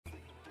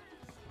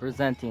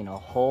presenting a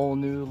whole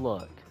new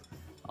look,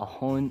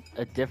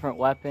 a different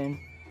weapon,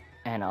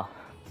 and a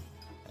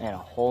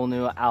whole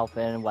new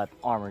outfit and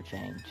armor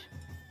change.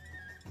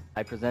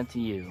 I present to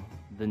you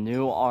the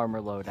new armor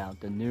loadout,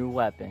 the new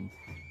weapon,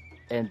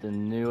 and the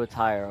new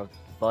attire of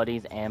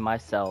buddies and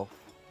myself.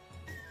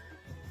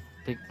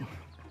 The,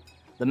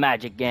 the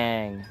Magic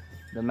Gang,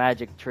 the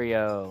Magic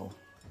Trio.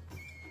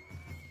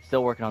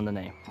 Still working on the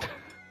name.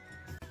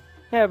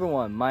 Hey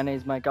everyone, my name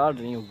is Mike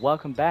Oddity, and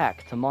welcome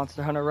back to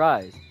Monster Hunter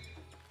Rise.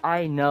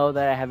 I know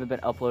that I haven't been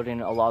uploading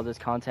a lot of this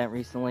content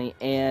recently,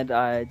 and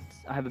I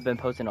haven't been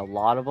posting a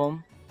lot of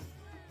them.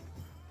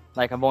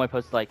 Like, I've only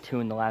posted like 2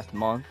 in the last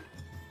month.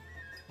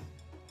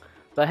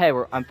 But hey,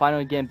 I'm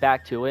finally getting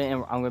back to it,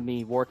 and I'm going to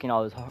be working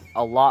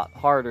a lot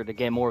harder to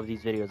get more of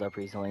these videos up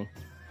recently.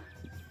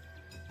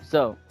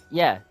 So,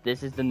 yeah,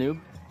 this is the new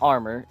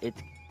armor.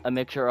 It's a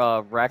mixture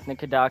of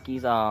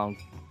Raknakadaki's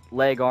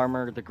leg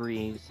armor, the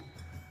greaves,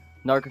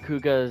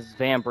 Nargacuga's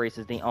Van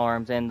braces, the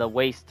arms, and the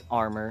waist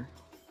armor,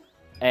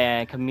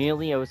 and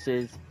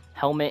Chameleos's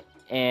helmet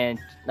and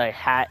like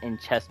hat and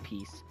chest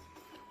piece.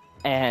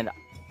 And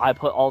I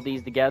put all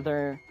these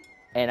together,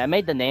 and I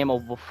made the name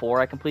before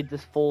I completed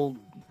this full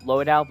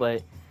loadout,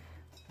 but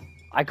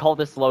I call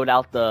this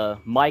loadout the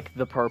Mike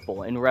the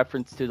Purple in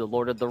reference to the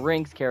Lord of the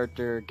Rings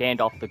character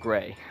Gandalf the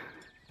Grey.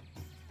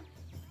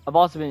 I've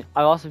also been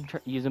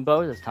using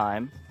bows this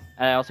time,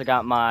 and I also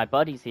got my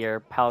buddies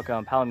here, Palico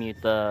and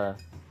Palamute, the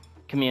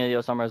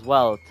Chameleos armor as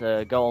well,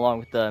 to go along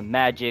with the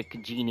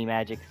genie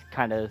magic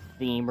kind of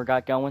theme we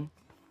got going.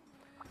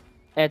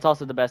 And it's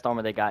also the best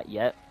armor they got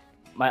yet.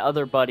 My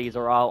other buddies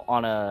are all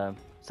on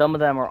some of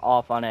them are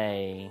off on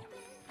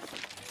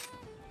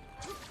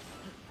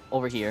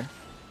over here.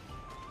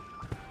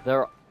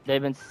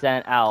 They've been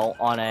sent out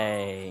on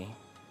a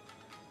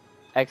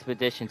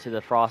expedition to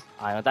the Frost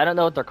Islands. I don't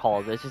know what they're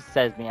called. It just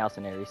says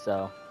Meowcenary,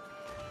 so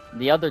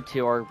the other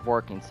 2 are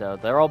working, so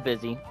they're all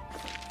busy.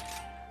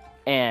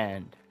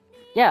 And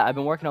yeah, I've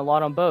been working a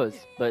lot on bows,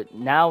 but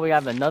now we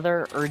have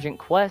another urgent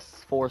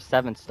quest for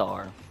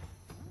 7-star.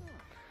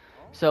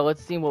 So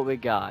let's see what we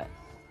got.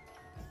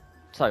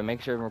 Sorry,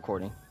 make sure I'm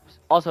recording.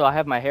 Also, I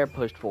have my hair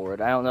pushed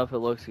forward. I don't know if it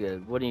looks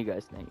good. What do you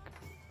guys think?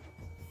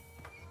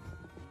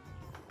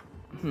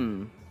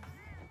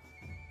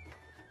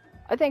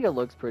 I think it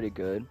looks pretty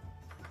good.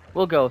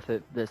 We'll go with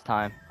it this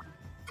time.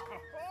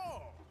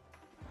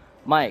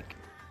 Mike,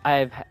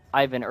 I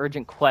have an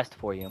urgent quest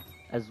for you.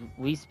 As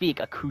we speak,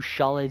 a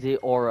Kushala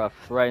Daora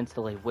threatens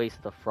to lay waste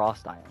to the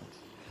Frost Islands.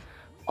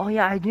 Oh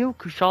yeah, I knew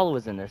Kushala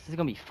was in this. This is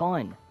gonna be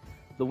fun.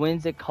 The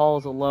winds it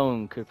calls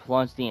alone could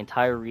plunge the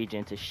entire region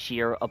into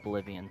sheer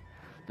oblivion.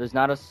 There's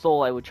not a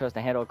soul I would trust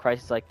to handle a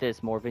crisis like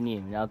this more than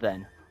you. Now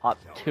then, hop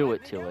to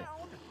it.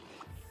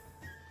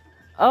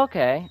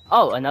 Okay.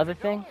 Oh, another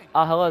thing?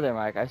 Oh, hello there,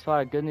 Mike. I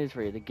spotted good news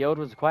for you. The guild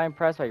was quite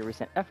impressed by your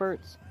recent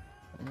efforts.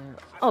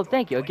 Oh,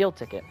 thank you. A guild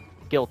ticket.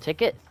 Guild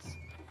tickets?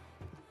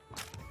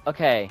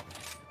 Okay.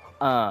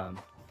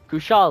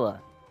 Kushala.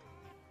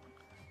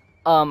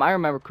 I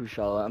remember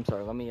Kushala. I'm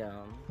sorry. Let me,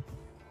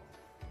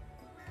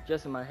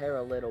 adjusting my hair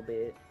a little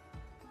bit.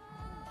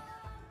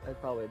 That's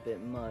probably a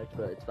bit much,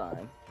 but it's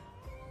fine.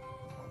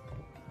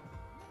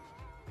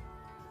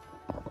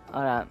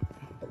 Alright.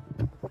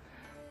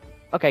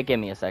 Okay, give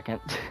me a second.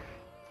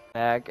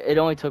 Back. It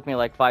only took me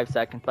like 5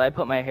 seconds, but I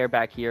put my hair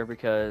back here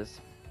because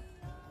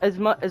as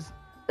much as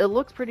it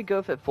looks pretty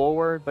good fit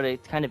forward, but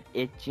it's kind of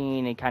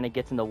itching and kind of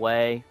gets in the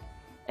way,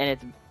 and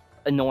it's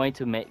annoying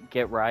to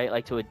get right,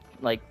 like to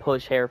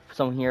push hair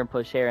some here and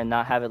push hair and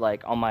not have it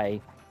like on my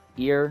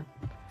ear.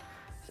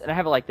 And I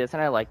have it like this,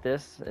 and I like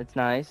this. It's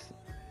nice.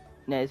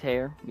 Nice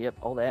hair. Yep,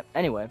 all that.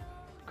 Anyway,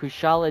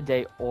 Kushala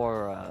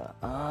Daora.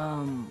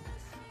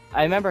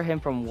 I remember him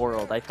from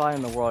World. I fought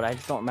him in the World. I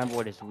just don't remember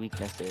what his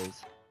weakness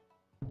is.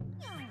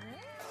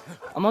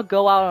 I'm gonna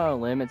go out on a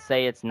limb and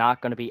say it's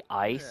not gonna be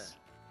ice,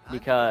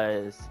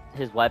 because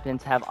his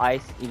weapons have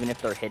ice. Even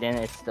if they're hidden,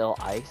 it's still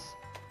ice.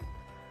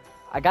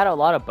 I got a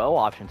lot of bow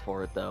options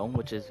for it though,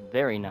 which is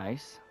very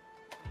nice.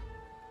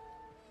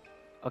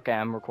 Okay,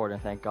 I'm recording,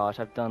 thank gosh.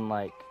 I've done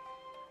like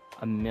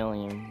a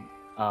million,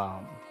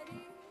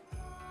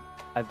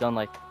 I've done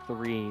like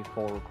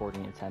 3-4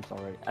 recording attempts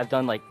already. I've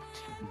done like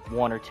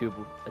 1 or 2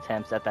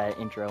 attempts at that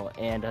intro,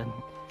 and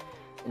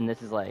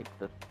this is like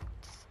the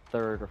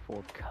 3rd or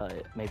 4th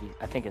cut. Maybe,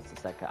 I think it's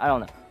the 2nd. I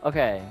don't know.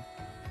 Okay.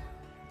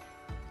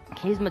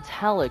 He's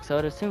metallic, so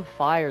I'd assume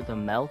fire to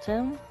melt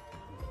him.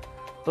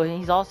 But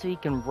he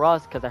can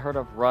rust, because I heard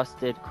of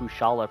rusted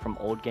Kushala from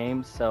old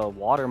games, so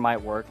water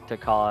might work to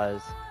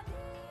cause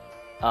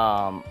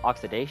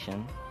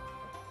oxidation.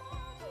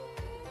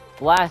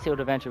 Blast, it would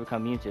eventually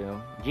become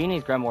Mewtwo.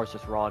 Genie's Grimoire is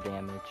just raw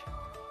damage.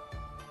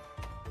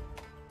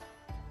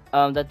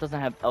 That doesn't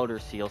have Elder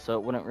Seal, so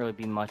it wouldn't really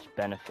be much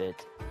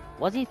benefit.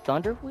 Was he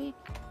Thunder Weak?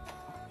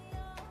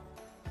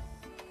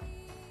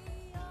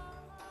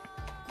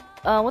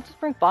 Let's just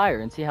bring Fire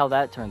and see how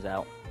that turns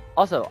out.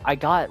 Also, I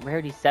got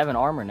Rarity 7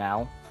 armor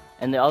now,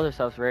 and the other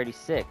stuff's Rarity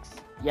 6.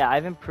 Yeah,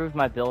 I've improved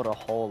my build a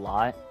whole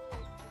lot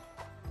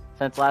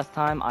since last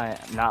time. I'm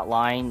not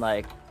lying,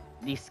 like,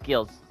 these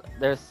skills.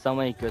 There's so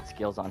many good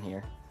skills on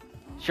here.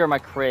 Sure, my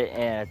crit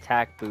and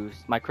attack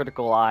boost, my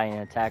critical eye and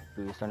attack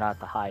boost are not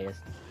the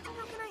highest. How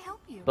can I help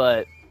you?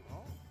 But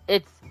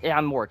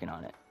I'm working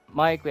on it.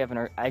 Mike, we have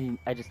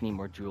I just need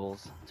more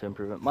jewels to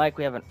improve it. Mike,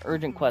 we have an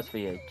urgent quest for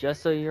you.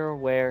 Just so you're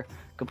aware,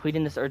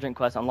 completing this urgent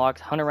quest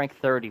unlocks hunter rank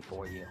 30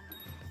 for you.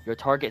 Your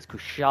target is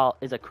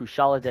a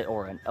Kushala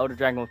Daora, an elder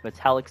dragon with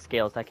metallic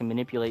scales that can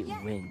manipulate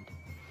wind.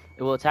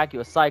 It will attack you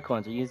with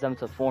cyclones or use them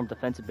to form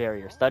defensive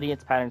barriers. Study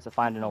its patterns to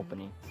find an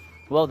opening.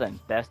 Well then,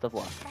 best of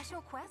luck.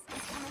 Special quest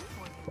is coming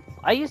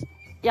for you.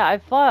 I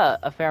fought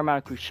a fair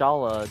amount of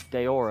Kushala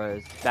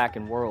Daoras back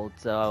in World,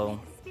 so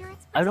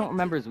I don't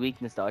remember his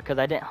weakness though, because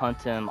I didn't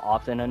hunt him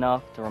often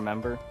enough to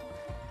remember.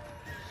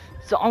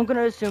 So I'm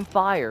gonna assume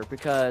fire,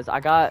 because I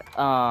got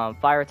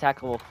fire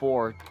attack level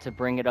 4 to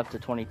bring it up to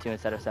 22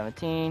 instead of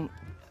 17.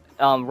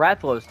 Rat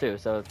blows too,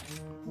 so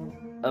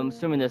I'm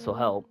assuming this will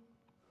help.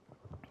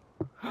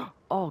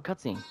 Oh,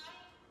 cutscene.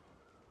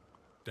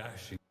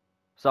 Dashing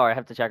Sorry, I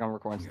have to check I'm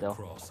recording still.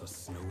 across a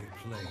snowy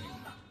plain,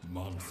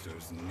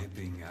 monsters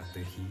nipping at the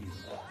heel.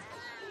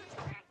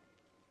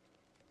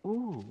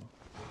 Ooh.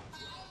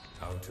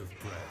 Out of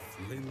breath,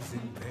 limbs in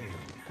pain,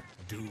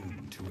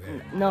 doomed to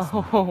end. No,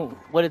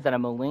 what is that, a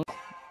Malinx?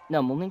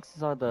 No,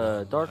 Malinxes are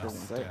the darker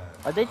ones, right?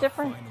 Are they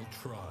different? Final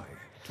try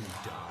to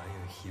die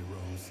a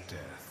hero's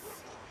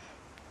death.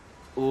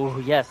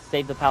 Ooh, yes,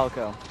 save the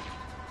Palico.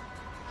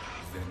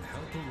 Then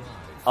help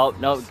arrive. Oh,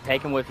 no,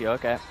 take him with you,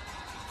 okay. Like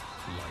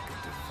a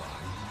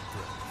divine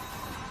breath.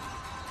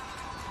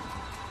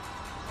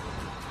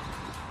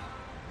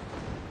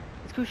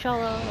 It's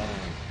Kushala!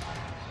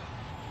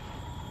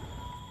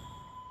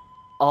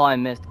 Oh, I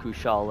missed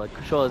Kushala.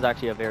 Kushala is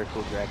actually a very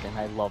cool dragon.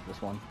 I love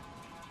this one.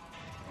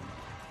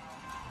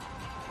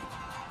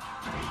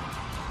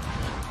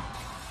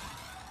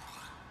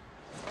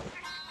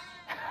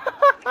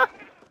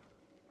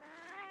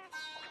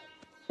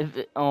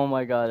 Oh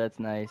my god, that's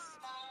nice.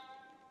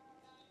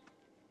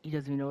 He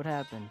doesn't even know what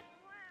happened.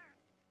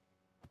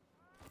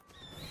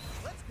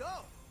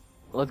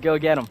 Let's go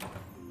get him.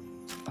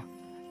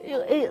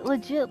 It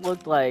legit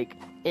looked like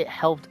it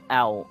helped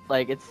out.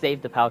 Like, it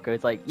saved the Palco.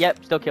 It's like,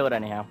 yep, still kill it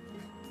anyhow.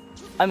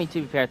 I mean,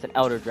 to be fair, it's an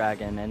Elder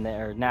Dragon, and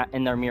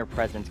their mere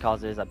presence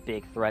causes a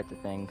big threat to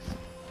things.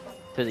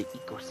 To the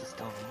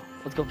ecosystem.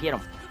 Let's go get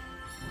him.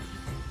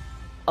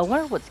 I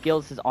wonder what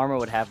skills his armor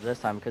would have this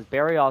time, because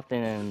very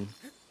often in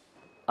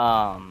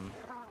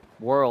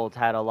Worlds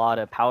had a lot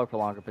of power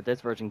prolonger, but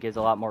this version gives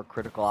a lot more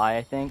critical eye,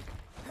 I think.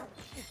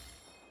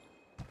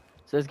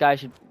 So this guy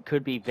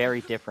could be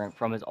very different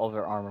from his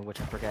other armor, which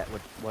I forget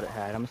what it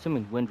had. I'm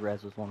assuming Wind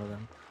Res was one of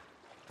them.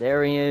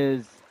 There he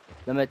is,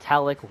 the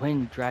metallic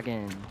wind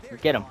dragon.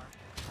 Get him.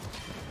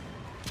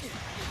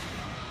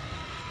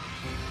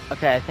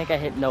 Okay, I think I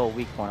hit Noah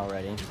weak point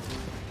already.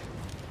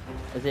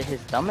 Is it his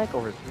stomach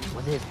or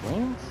was it his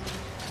wings?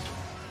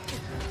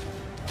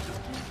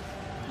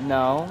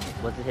 No.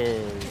 Was it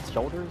his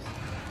shoulders?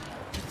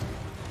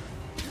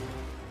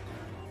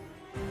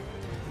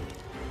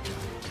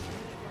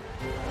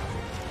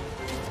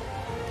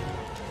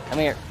 Come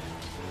here.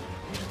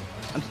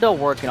 I'm still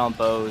working on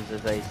bows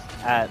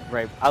I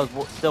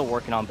was still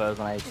working on bows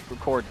when I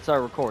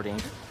started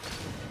recording.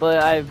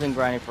 But I've been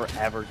grinding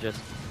forever,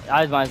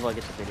 I might as well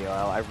get the video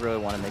out. I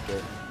really want to make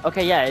it.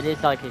 Okay, yeah, it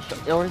is like his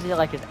or is it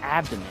like his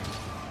abdomen?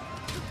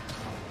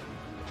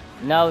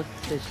 No,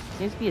 it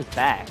seems to be his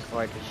back, or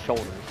like his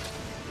shoulders.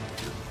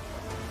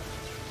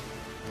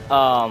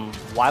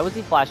 Why was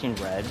he flashing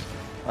red?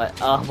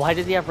 Why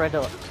does he have red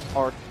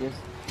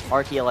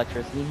archy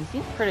electricity? He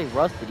seems pretty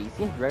rusted. He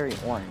seems very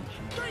orange.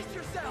 Brace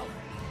yourself.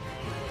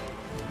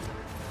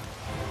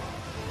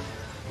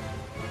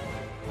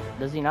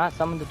 Does he not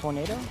summon the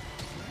tornado?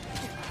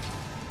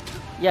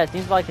 Yeah, it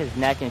seems like his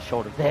neck and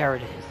shoulder. There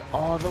it is.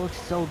 Oh, that looks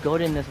so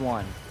good in this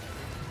one.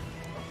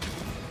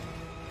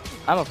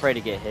 I'm afraid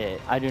to get hit.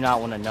 I do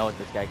not want to know what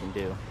this guy can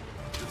do.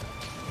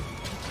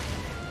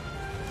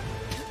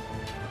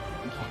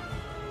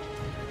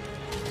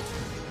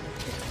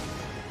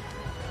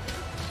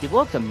 He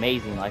looks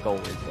amazing like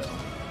always though,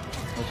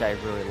 which I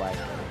really like.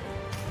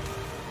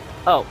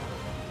 Oh,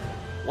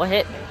 what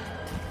hit me?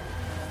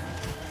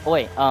 Oh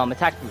wait,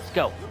 attack boost,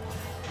 go.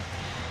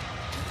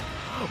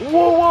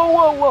 Whoa,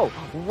 whoa, whoa,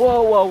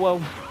 whoa, whoa, whoa,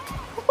 whoa.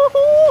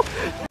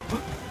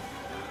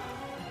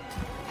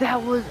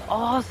 That was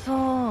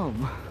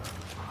awesome.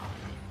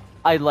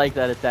 I like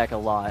that attack a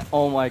lot.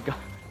 Oh my god.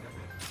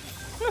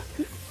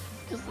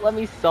 Just let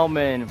me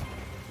summon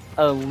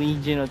a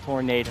legion of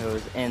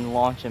tornadoes and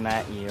launch them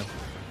at you.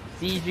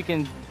 See if you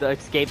can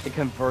escape the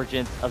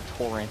convergence of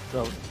torrents.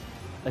 So,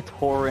 a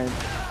torrent.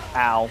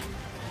 Ow.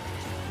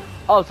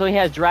 Oh, so he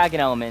has dragon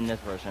element in this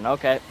version.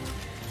 Okay.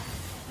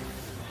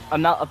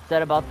 I'm not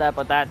upset about that,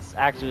 but that's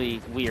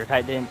actually weird.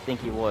 I didn't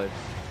think he would.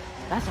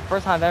 That's the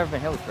first time I've ever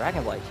been hit with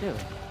Dragon Blight, too.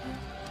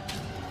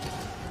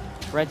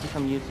 Prevents you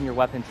from using your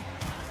weapons.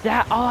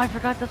 Oh, I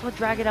forgot that's what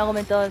Dragon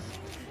Element does.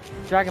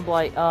 Dragon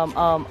Blight,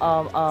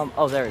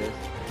 oh, there it is.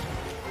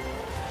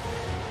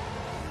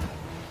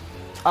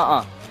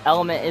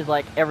 element is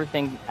like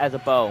everything as a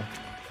bow.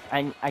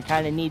 I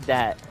kind of need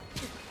that.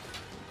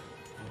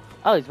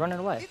 Oh, he's running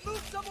away. He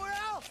moved somewhere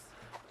else.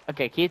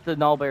 Okay, keep the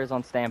null bears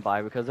on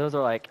standby because those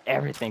are like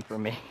everything for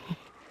me.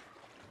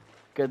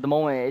 Cause the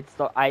moment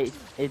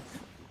it's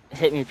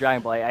hit me with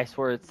Dragon Blade, I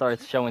swear it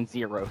starts showing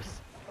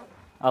zeros.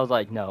 I was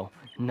like, no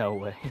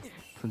way,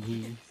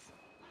 please.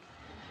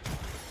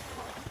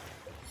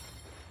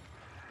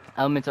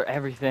 Elements are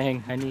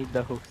everything. I need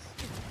those.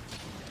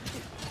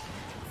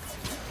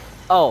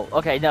 Oh,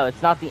 okay, no,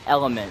 it's not the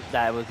element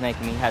that was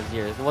making me have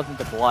zeros. It wasn't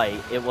the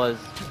blight.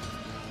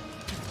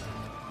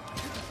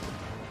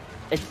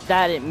 It's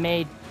that it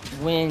made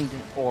wind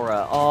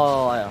aura.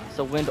 Oh,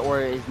 so wind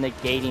aura is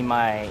negating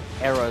my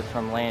arrows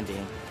from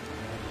landing.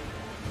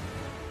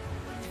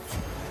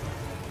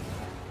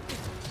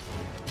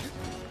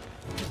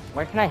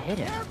 Where can I hit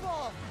him?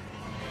 Careful.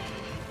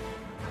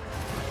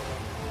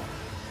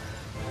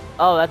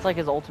 Oh, that's like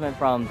his ultimate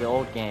from the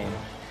old game.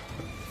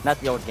 Not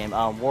the old game,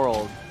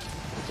 World.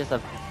 It's just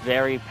a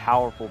very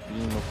powerful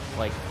beam of,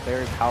 like,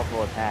 very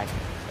powerful attack.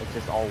 It's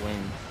just all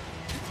wind.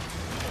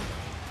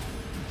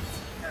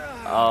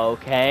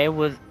 Okay,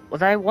 was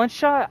I one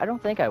shot? I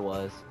don't think I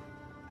was.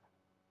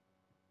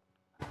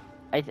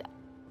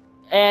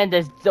 And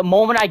the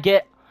moment I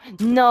get,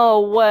 no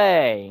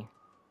way.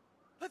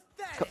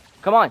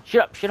 Come on,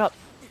 shut up.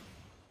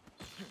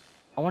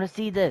 I want to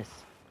see this.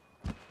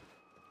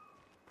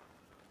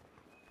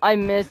 I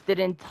missed it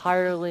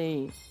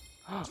entirely.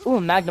 Ooh,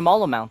 a Magnum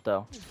All mount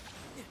though.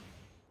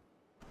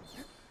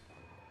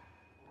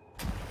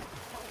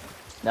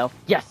 No.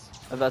 Yes.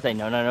 I was about to say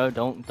no.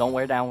 Don't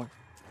wear downward.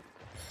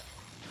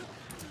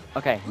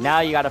 Okay, now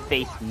you gotta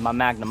face my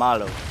Magnum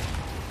All.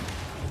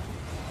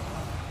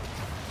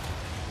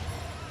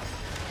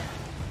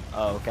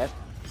 Okay.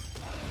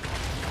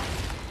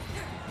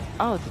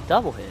 Oh, it's a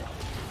double hit.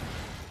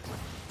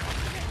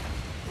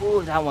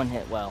 Ooh, that one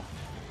hit well.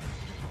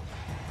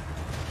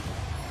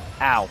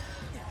 Ow.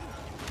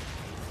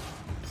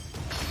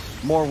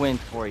 More wind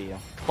for you.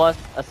 Plus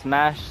a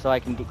smash so I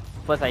can get...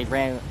 Plus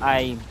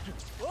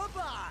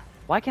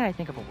why can't I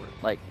think of a word?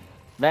 Like,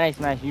 then I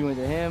smash you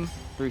into him,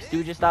 Three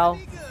Stooges style,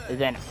 and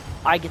then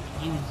I get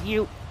to use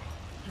you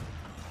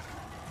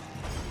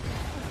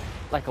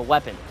like a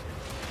weapon.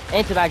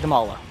 Into Magnum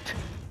All.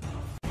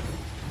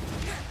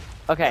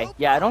 Okay,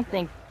 yeah,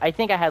 I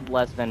think I had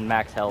less than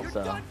max health,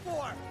 so...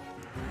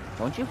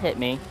 Don't you hit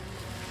me.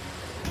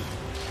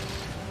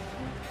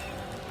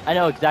 I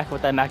know exactly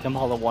what that Magnum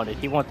All wanted.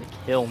 He wanted to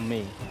kill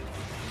me.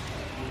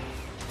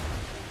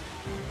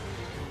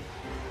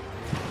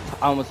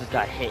 I almost just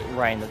got hit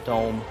right in the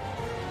dome.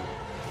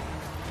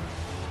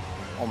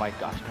 Oh my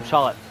gosh,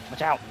 Kushala,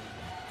 watch out!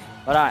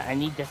 Hold on, I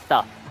need this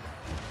stuff.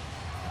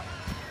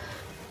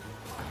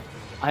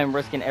 I am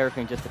risking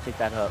everything just to pick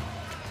that up.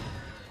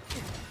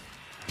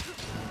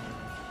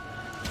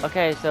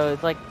 Okay, so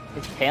it's like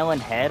his tail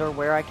and head are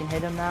where I can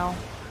hit him now.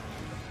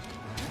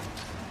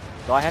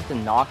 Do I have to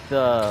knock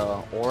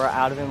the aura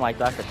out of him? Like,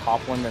 do I have to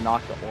top one to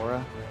knock the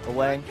aura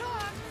away?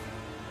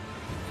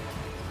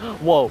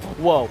 Whoa.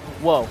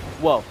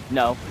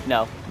 No.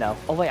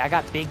 Oh wait, I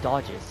got big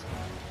dodges.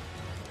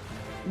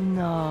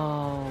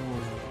 No.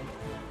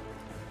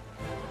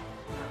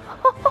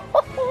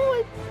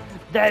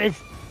 That is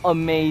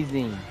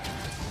amazing.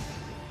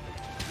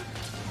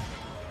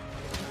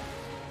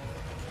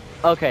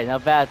 Okay, now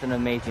that's an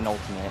amazing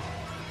ultimate.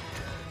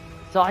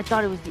 So I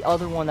thought it was the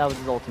other one that was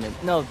his ultimate.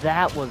 No,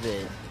 that was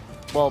it.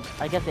 Well,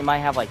 I guess they might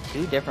have like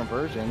two different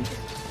versions.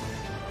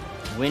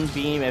 Wind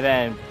Beam and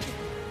then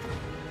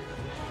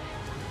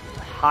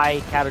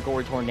high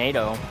category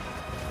tornado.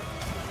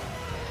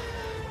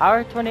 How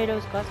are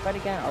tornadoes classified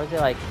again? Or is it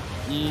like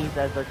E's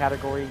as their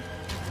category?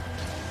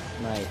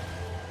 Like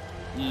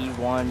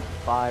E1,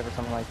 5 or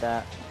something like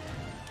that.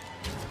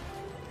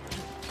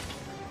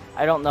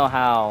 I don't know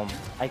how.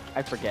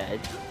 I forget. I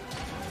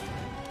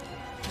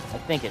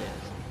think it is,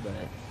 but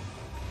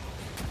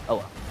oh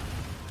well.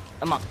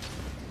 Come on.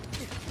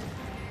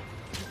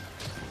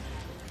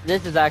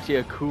 This is actually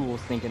a cool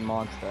stinking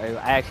monster.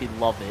 I actually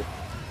love it.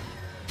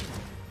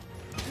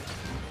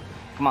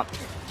 Come on.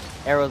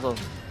 Arrows are,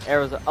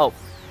 oh,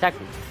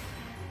 technically.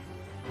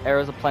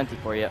 Arrows are plenty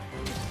for you.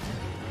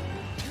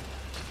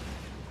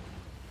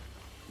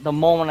 The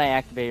moment I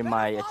activated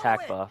my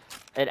attack buff,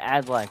 it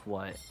adds like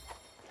what?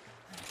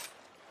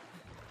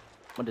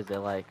 What is it,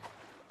 like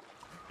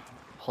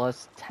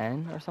plus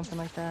 10 or something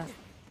like that?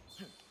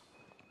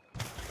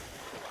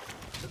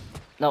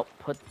 No,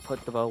 put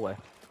the bow away.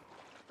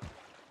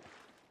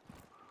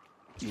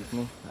 Excuse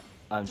me.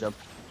 I'm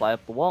fly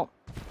up the wall.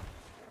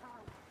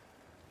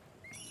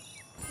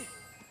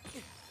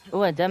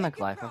 Ooh, endemic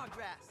life.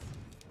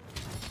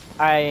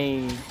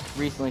 I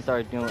recently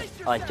started doing,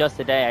 like just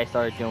today I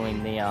started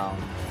doing the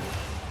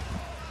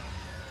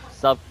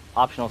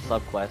optional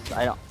sub quests.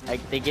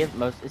 They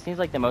give it seems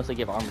like they mostly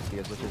give armor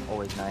spheres, which is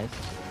always nice.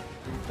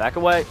 Back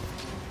away.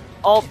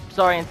 Oh,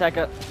 sorry,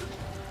 Anteca.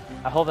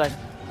 I hope that's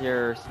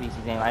your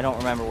species name. I don't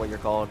remember what you're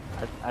called.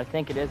 I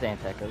think it is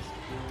Antecas.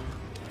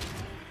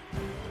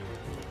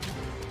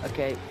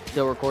 Okay,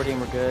 still recording,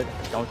 we're good.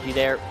 Don't you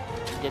dare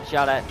get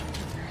shot at.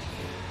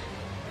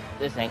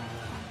 This ain't.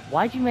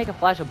 Why'd you make a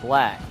flash of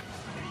black?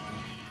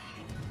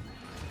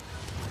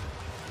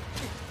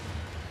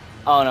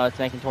 Oh no, it's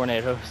making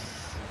tornadoes.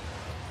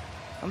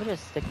 I'm gonna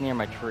just stick near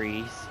my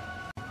trees.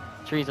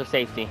 Trees are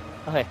safety.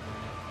 Okay.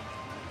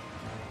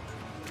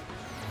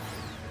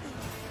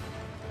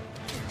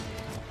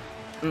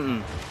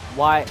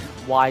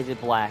 Why is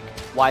it black?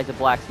 Why is it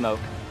black smoke?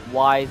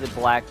 Why is it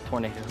black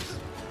tornadoes?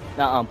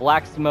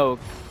 Black smoke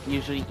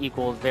usually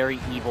equals very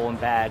evil and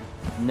bad.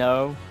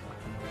 No.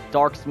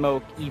 Dark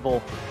smoke,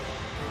 evil.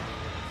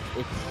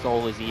 Its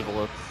soul is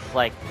evil. It's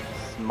like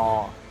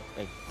smog.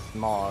 Like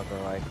smog or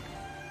like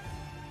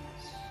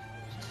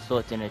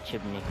soot in a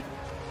chimney.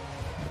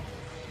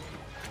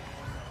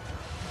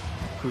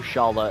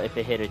 Kushala if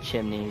it hit a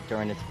chimney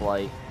during its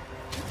flight.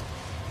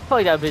 I feel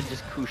like that would be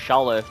just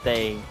Kushala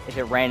if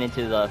it ran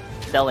into the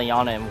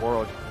Celiana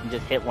world and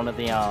just hit one of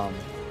the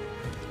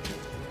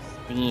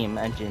steam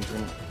engines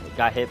and it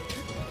got hit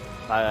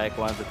by like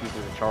one of the pieces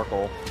of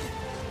charcoal.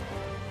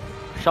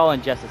 Kushala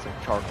and Justice of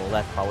charcoal,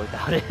 that's probably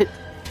about it.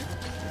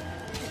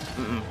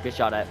 Get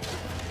shot at.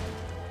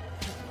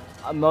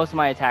 Most of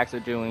my attacks are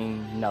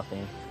doing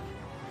nothing.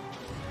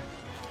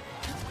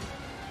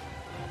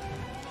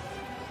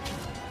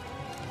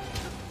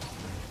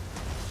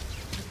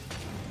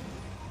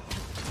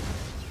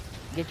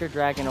 Get your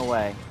dragon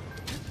away.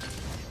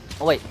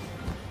 Oh wait.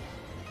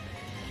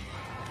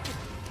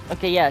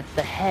 Okay, yeah, it's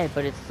the head,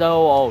 but it's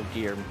so... Oh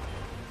dear.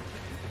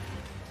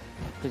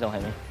 Please don't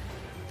hit me.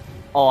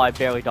 Oh, I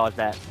barely dodged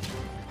that.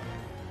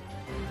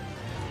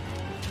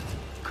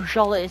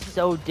 Kushala is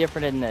so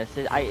different in this.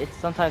 It's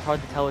sometimes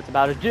hard to tell what it's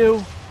about to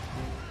do.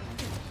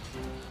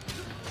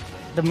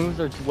 The moves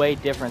are way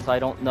different, so I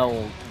don't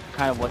know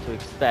kind of what to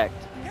expect.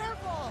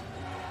 Careful!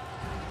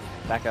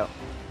 Back up.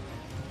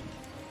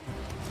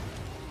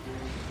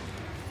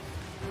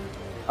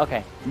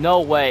 Okay,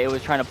 no way it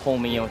was trying to pull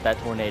me in with that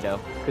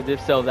tornado. Because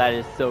if so, that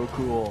is so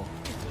cool.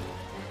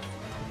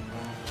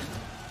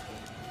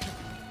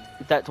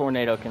 If that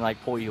tornado can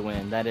like pull you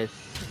in, that is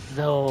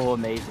so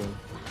amazing.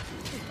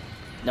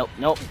 Nope,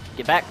 nope.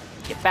 Get back.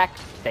 Get back.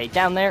 Stay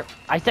down there.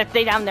 I said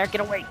stay down there.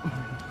 Get away.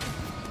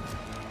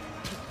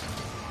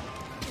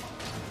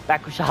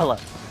 Back, Kushala.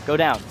 Go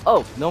down.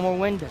 Oh, no more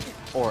wind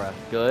aura.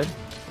 Good.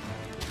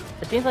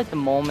 It seems like the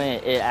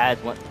moment it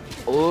adds one...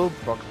 Oh,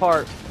 broke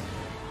apart.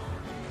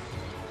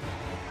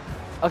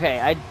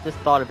 Okay, I just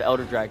thought of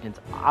Elder Dragons.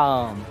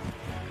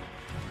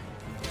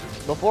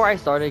 Before I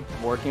started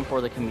working for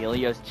the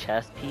Camellios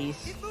chest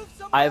piece,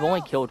 I've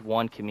only killed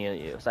one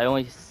Camellios. I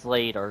only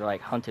slayed or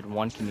like hunted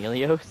one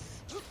Camellios.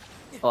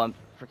 Oh, I'm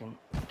freaking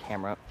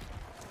camera.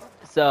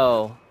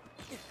 So,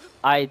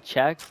 I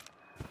checked.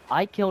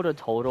 I killed a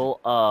total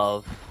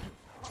of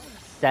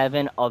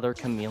 7 other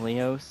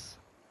Camellios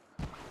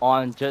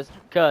on just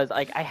because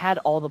like I had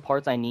all the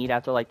parts I need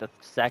after like the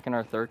 2nd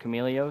or 3rd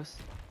Camellios.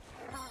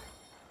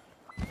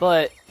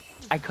 But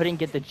I couldn't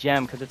get the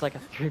gem because it's like a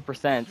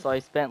 3%, so I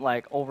spent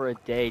like over a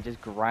day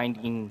just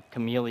grinding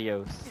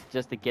Camellios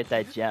just to get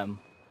that gem.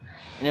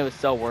 And it was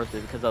so worth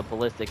it because of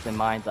ballistics and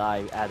mind's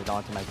eye added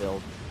onto my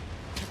build.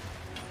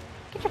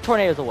 Get your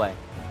tornadoes away.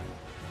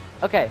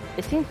 Okay,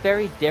 it seems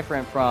very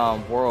different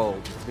from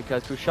World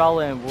because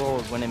Kushala in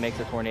World, when it makes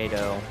a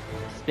tornado,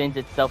 spins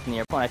itself in the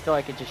air. I feel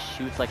like it just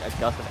shoots like a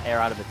gust of air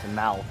out of its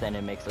mouth and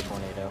it makes a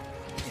tornado.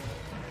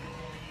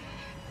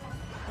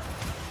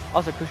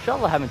 Also,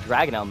 Kushala having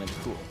Dragon Element is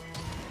cool.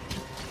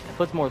 It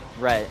puts more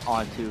threat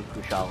onto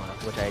Kushala,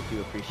 which I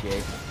do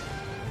appreciate.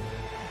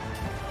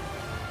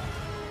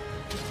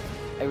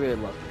 I really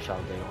love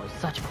Kushala Daora. It's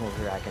such a cool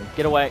dragon.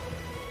 Get away!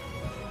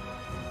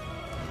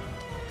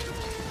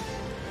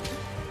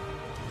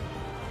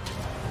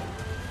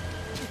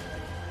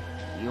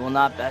 You will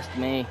not best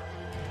me.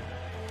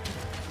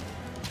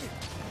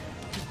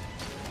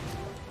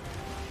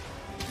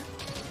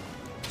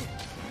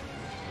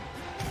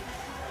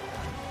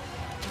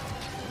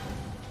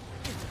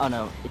 Oh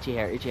no, itchy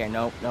hair, itchy hair.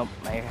 Nope, nope.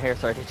 My hair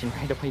started itching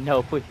randomly.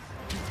 No, please.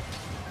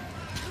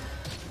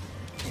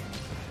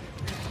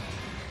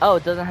 Oh,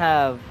 it doesn't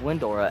have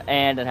wind aura,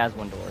 and it has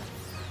wind aura.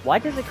 Why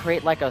does it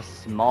create like a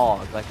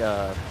smog, like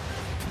a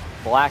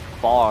black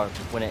fog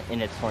when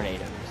in its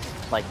tornadoes?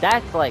 Like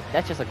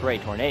that's just a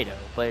great tornado,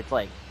 but it's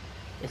like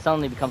it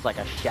suddenly becomes like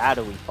a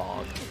shadowy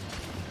fog,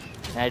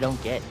 and I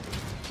don't get it.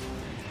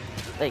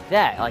 Like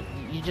that, like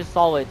you just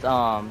saw it,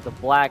 the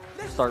black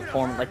start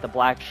forming, like the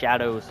black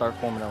shadows start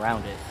forming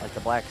around it, like the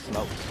black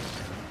smoke.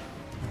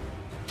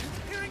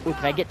 Ooh,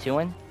 can I get 2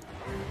 in?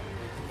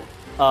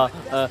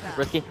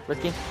 Risky.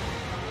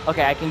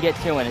 Okay, I can get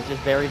 2 in. It's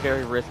just very,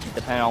 very risky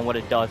depending on what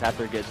it does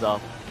after it gets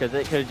up, because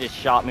it could have just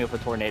shot me with a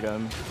tornado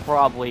and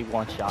probably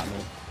one-shot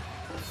me.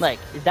 Like,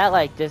 is that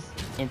like just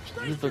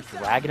infused with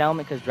Dragon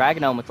Element? Because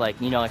Dragon Element's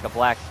like, you know, like a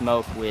black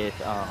smoke with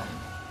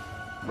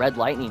red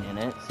lightning in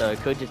it, so it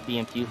could just be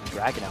infused with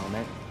Dragon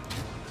Element.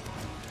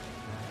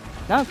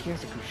 Now I'm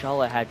curious if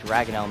Kushala had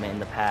Dragon Element in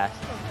the past.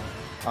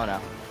 Oh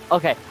no.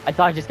 Okay, I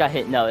thought I just got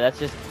hit. No, that's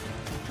just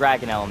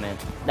dragon element.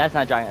 That's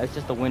not dragon. It's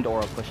just the wind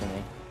aura pushing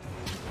me.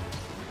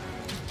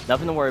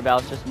 Nothing to worry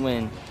about. It's just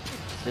wind.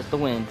 It's just the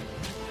wind.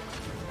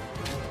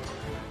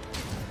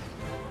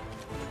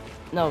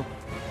 No.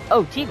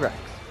 Oh, T-Rex.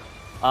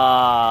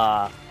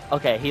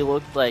 Okay. He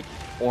looked like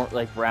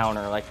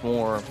browner, like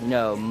more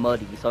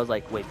muddy. So I was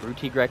like, wait, Brute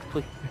T-Rex,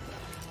 please.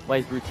 Why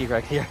is Brute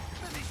T-Rex here?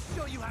 Let me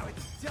show you how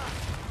it's done.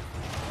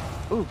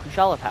 Ooh,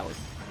 Kushala powered.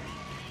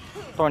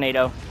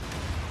 Tornado.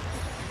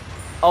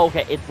 Oh,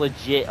 okay, it's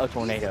legit a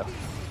tornado.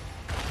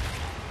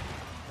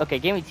 Okay,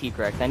 give me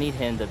T-Rex. I need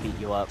him to beat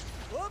you up.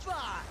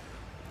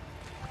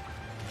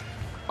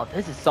 Oh,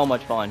 this is so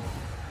much fun.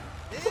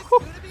 This is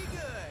gonna be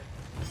good.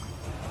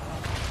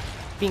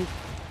 Bing.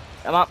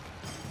 Come on.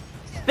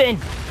 Spin.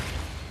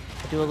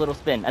 Do a little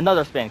spin.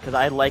 Another spin, because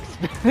I like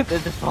spin.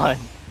 This is fun.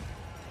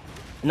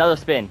 Another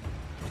spin.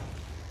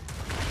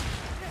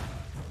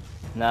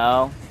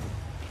 No.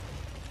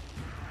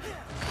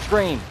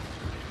 Scream.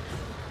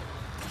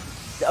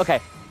 Okay,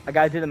 I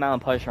gotta do the mountain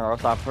puncher, or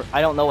else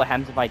I don't know what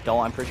happens if I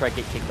don't. I'm pretty sure I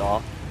get kicked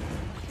off.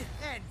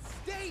 And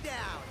stay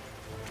down.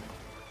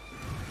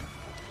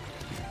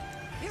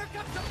 Here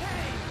comes the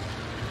pain.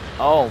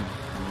 Oh,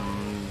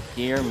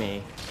 dear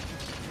me.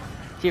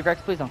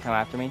 T-Rex, please don't come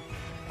after me.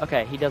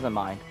 Okay, he doesn't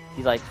mind.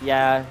 He's like,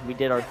 yeah, we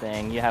did our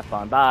thing. You have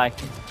fun. Bye.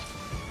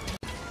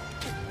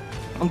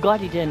 I'm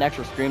glad he did an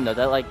extra stream though.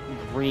 That like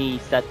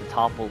reset the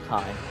topple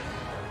time.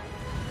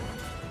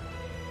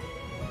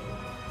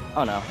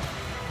 Oh no.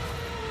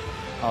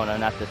 Oh no,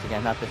 not this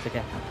again, not this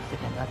again, not this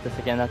again, not this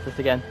again, not this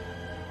again.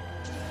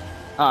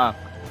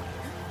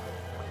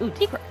 Ooh,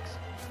 T-Rex.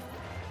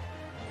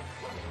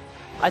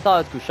 I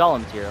thought it was Kushala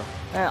material.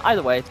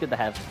 Either way, it's good to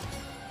have.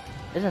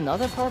 Is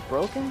another part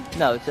broken?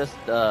 No, it's just,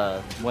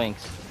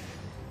 Winks.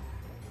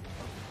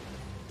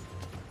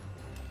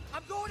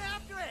 I'm going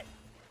after it.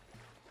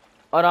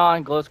 Hold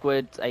on, glow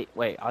squids.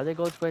 Wait, are they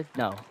glow squids?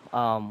 No.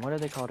 What are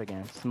they called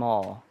again?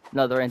 Small.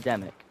 No, they're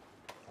endemic.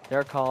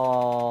 They're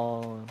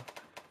called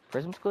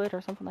prism squid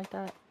or something like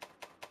that.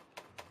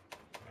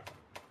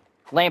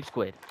 Lamp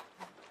squid.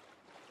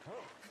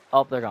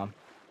 Oh, they're gone.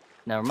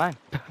 Never mind.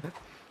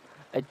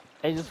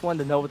 I just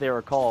wanted to know what they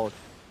were called.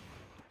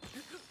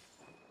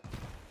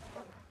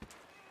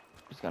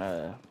 Just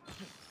gonna.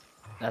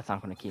 That's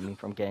not gonna keep me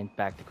from getting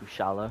back to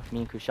Kushala. Me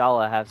and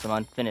Kushala have some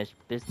unfinished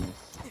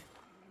business.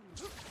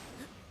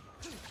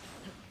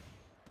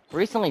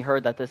 Recently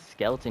heard that this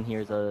skeleton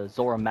here is a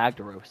Zora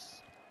Magdaros.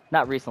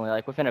 Not recently,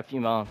 like within a few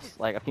months,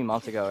 like a few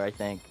months ago, I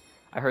think.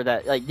 I heard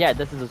that, like, yeah,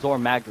 this is a Zora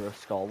Magdaros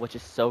skull, which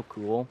is so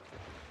cool.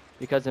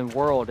 Because in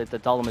World, it's a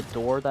Dolomite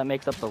door that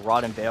makes up the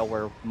Rotten Vale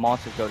where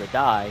monsters go to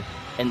die.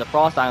 And the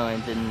Frost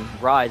Islands in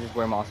Rise is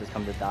where monsters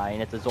come to die,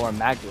 and it's a Zora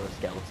Magdaros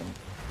skeleton.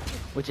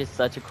 Which is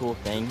such a cool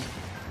thing.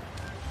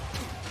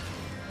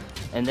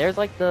 And there's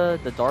like the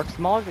dark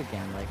smog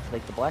again,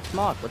 like the black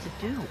smog. What's it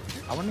do?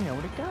 I want to know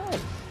what it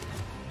does.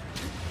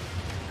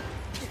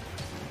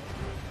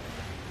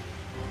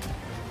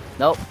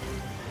 Nope.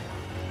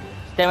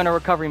 Stamina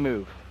recovery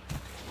move.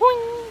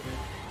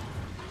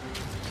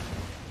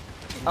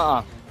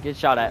 Get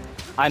shot at.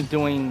 I'm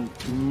doing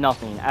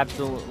nothing.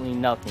 Absolutely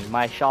nothing.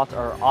 My shots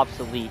are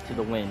obsolete to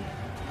the wind.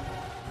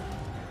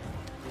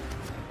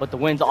 But the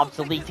wind's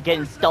obsolete to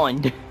getting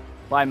stunned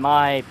by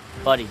my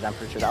buddies, I'm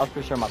pretty sure. I was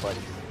pretty sure my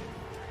buddies.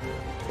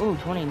 Ooh,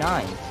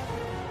 29.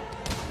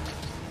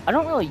 I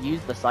don't really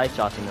use the side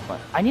shots in the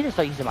front. I need to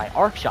start using my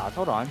arc shots.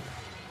 Hold on.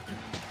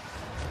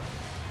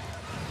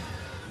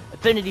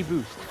 Affinity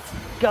boost.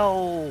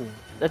 Go!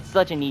 That's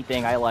such a neat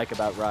thing I like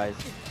about Rise.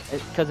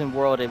 Because in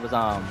World it was,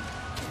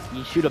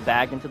 you shoot a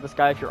bag into the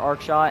sky with your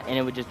arc shot, and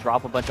it would just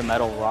drop a bunch of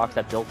metal rocks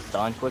that build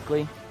stun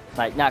quickly.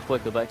 Like, not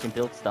quickly, but it can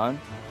build stun.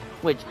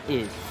 Which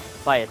is,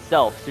 by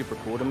itself, super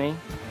cool to me.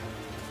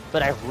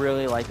 But I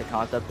really like the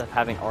concept of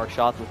having arc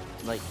shots with,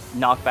 like,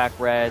 knockback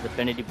res,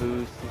 affinity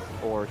boosts,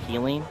 or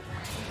healing.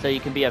 So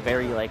you can be a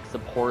very, like,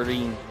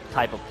 supporting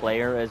type of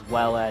player, as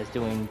well as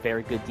doing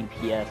very good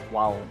DPS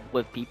while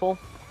with people.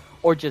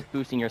 Or just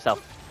boosting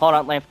yourself. Hold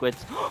on, lamp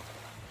squids.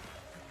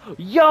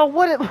 Yo,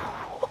 what it...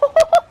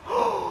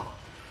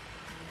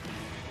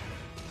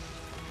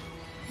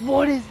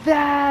 What is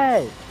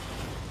that?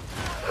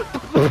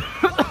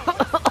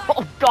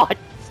 Oh, god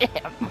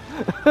damn.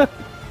 God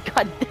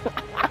damn.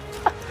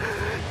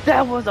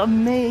 That was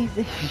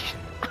amazing.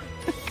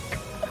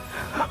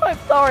 I'm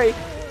sorry.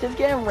 Just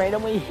getting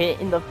randomly hit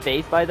in the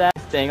face by that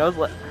thing. I was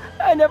like,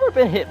 I've never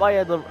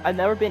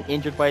been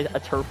injured by a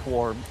turf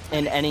war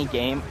in any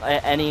game,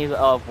 any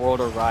of World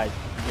or Rise.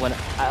 When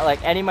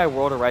like any of my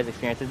World or Rise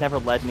experiences never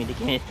led me to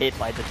getting hit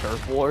by the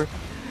turf war.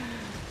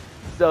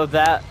 So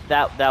that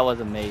was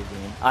amazing.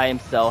 I am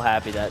so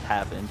happy that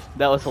happened.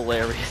 That was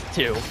hilarious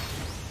too.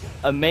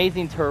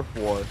 Amazing turf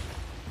war.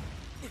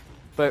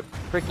 But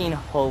freaking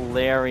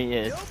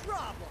hilarious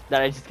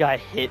that I just got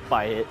hit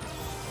by it.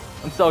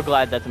 I'm so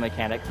glad that's a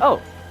mechanic.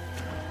 Oh!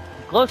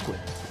 Glow squid.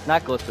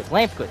 Not glow squid.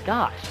 Lamp squid.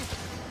 Gosh.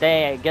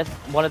 I guess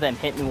one of them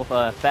hit me with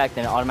an effect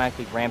and it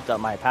automatically ramped up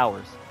my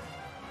powers.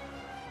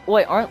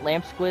 Wait, aren't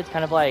lamp squids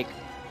kind of like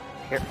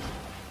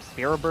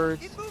sphere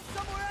birds?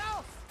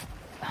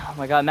 Oh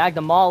my god,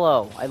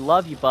 Magdamalo, I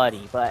love you,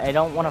 buddy, but I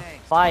don't want to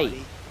Thanks, fight.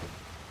 buddy.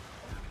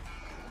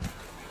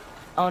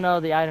 Oh no,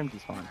 the item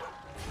despawned.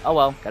 Oh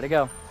well, gotta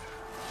go.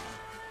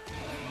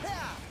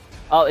 Yeah.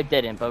 Oh, it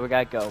didn't, but we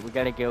gotta go. We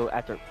gotta go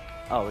after.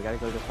 Oh, we gotta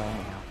go this way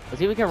now. Let's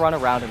see if we can run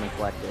around him and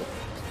collect it.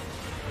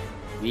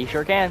 We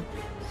sure can.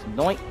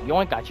 Yoink,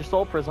 yoink, got your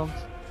soul prisms.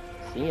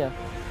 See ya.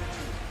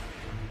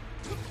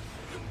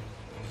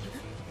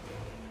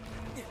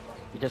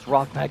 You just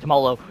rocked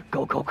Magdamalo.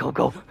 Go, go, go,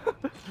 go.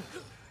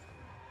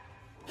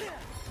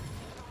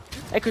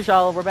 Hey,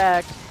 Kushala, we're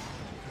back.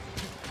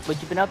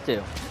 What you been up to?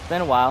 It's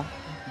been a while.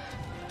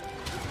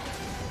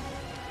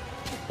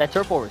 That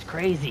turf war was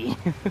crazy.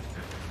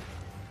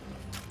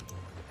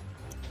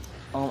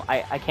 Oh,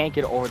 I can't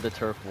get over the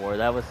turf war.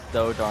 That was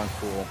so darn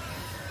cool.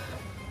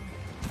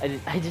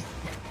 I just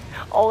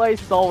all I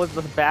saw was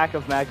the back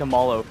of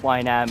Magdamalo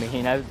flying at me,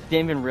 and I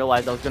didn't even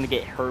realize I was gonna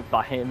get hurt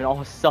by him. And all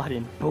of a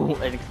sudden, boom!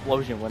 An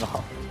explosion went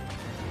off.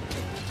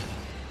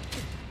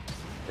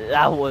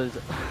 That was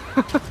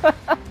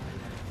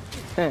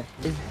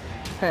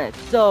it's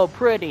so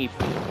pretty.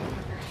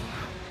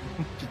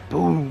 Just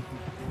boom.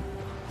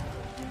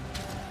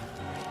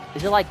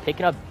 Is it like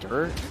picking up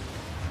dirt?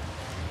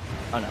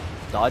 Oh no.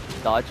 Dodge,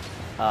 dodge.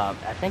 I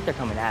think they're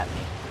coming at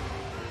me.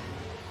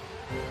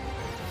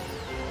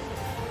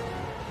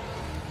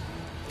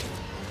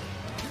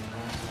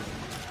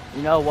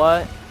 You know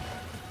what?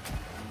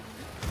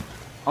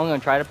 I'm gonna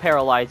try to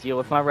paralyze you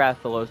with my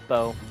Rathalos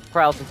bow.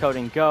 Paralysis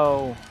coating,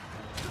 go!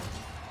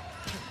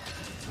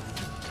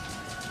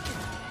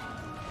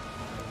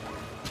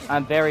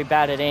 I'm very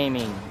bad at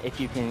aiming, if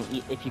you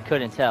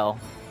couldn't tell.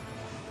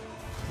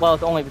 Well,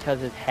 it's only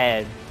because his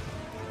head.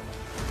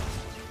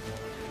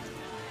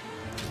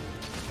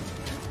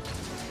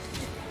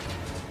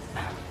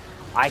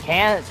 I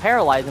can't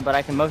paralyze him, but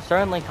I can most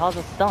certainly cause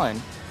a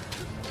stun.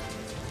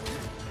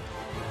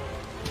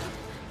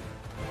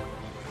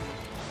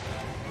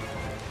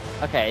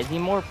 Okay, is he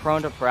more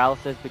prone to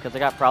paralysis? Because I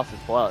got paralysis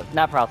plus.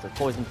 Not paralysis,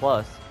 poison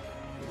plus.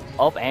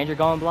 Oh, and you're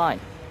going blind.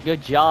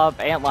 Good job,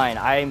 Antline.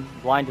 I'm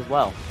blind as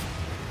well.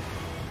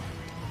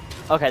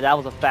 Okay, that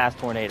was a fast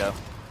tornado.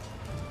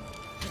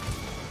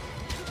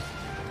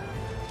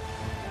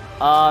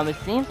 It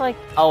seems like...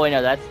 Oh, wait,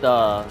 no, that's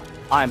the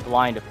I'm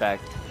blind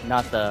effect,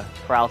 not the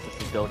paralysis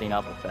is building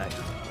up effect.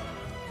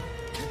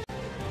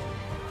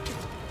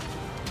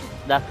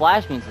 That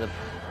flash means to...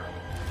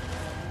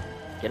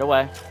 Get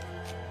away.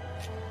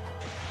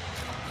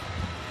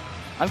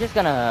 I'm just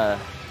gonna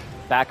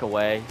back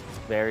away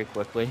very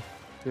quickly,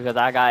 because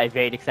I got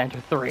Evade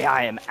Extender 3,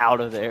 I am out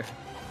of there.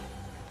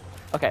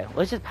 Okay,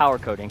 let's just power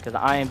coding, because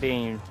I am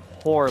being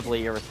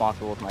horribly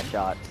irresponsible with my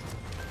shots.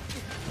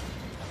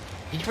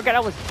 Did you forget I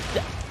was...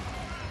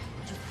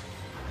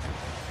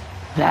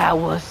 That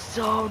was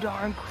so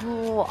darn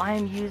cool! I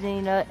am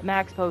using a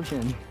max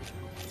potion.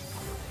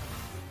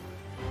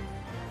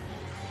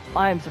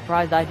 I am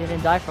surprised I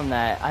didn't die from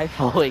that. I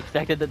fully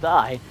expected to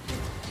die.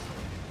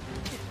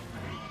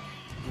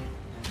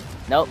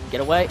 Nope,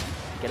 get away.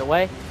 Get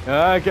away.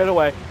 Get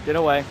away. Get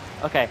away.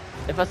 Okay,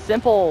 if a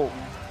simple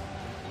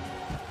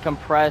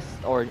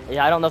compressed, or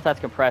yeah, I don't know if that's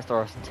compressed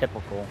or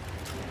typical.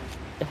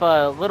 If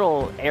a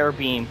little air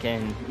beam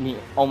can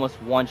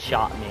almost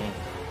one-shot me,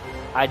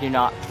 I do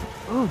not...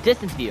 Ooh,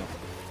 distance view.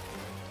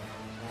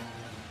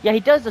 Yeah, he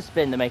does the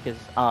spin to make his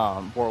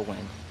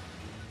whirlwind.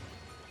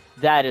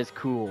 That is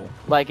cool.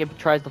 Like, it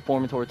tries to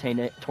form into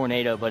a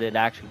tornado, but it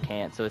actually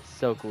can't, so it's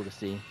so cool to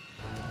see.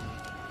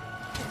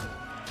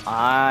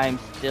 I'm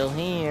still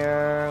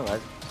here.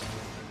 Let's...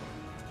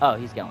 Oh,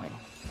 he's going.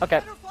 Okay.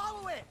 Better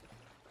follow it.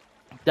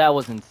 That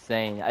was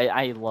insane.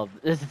 I love...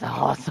 This is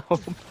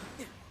awesome.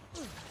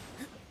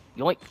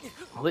 Yoink.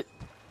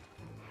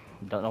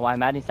 Don't know why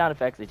I'm adding sound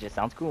effects, it just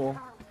sounds cool.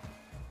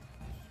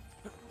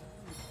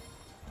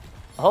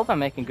 I hope I'm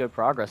making good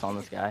progress on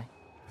this guy.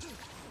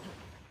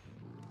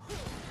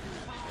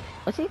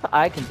 Let's see if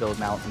I can build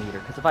Mount Meter,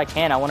 because if I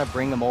can, I want to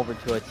bring him over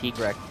to a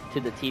Tigrex, to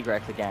the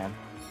Tigrex again.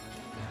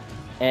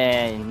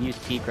 And use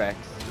Tigrex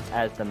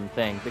as the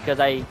thing, because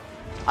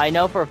I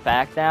know for a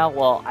fact now,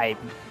 well,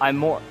 I'm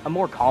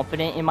more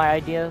confident in my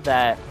idea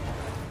that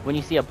when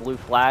you see a blue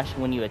flash,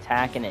 when you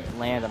attack and it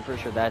lands, I'm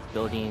pretty sure that's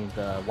building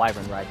the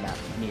Wyvern Ride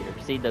meter.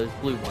 See those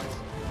blue ones?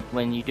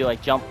 When you do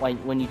like jump, like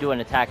when you do an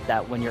attack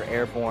that when you're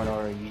airborne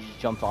or you just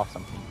jump off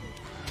something.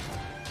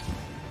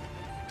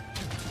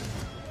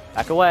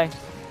 Back away.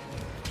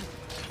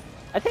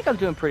 I think I'm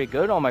doing pretty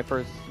good on my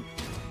first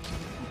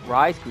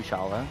Rise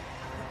Kushala.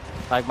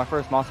 Like my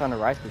first Monster Hunter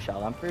Rise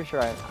Kushala. I'm pretty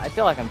sure I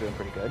feel like I'm doing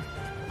pretty good.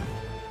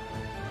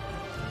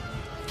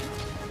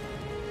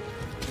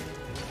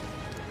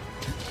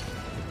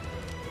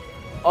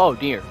 Oh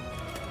dear.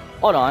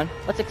 Hold on.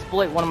 Let's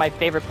exploit one of my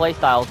favorite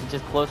playstyles and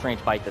just close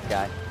range fight this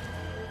guy.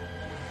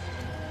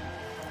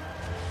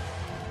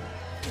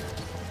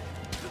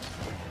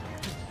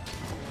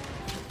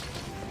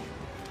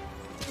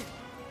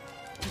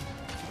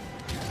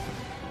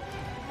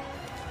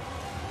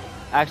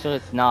 Actually,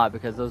 it's not,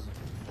 because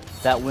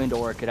that wind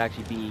aura could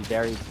actually be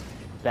very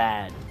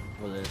bad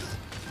for this.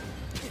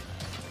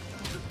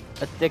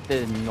 Let's stick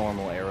to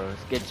normal arrows.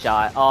 Get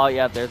shot. Oh,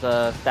 yeah, there's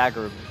a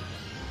stagger.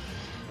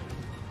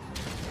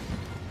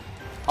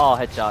 Oh,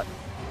 headshot.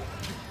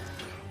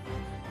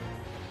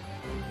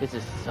 This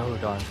is so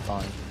darn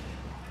fun.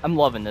 I'm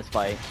loving this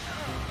fight.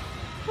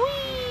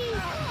 Whee!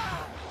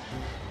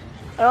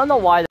 I don't know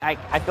why.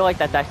 I feel like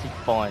that's actually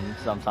fun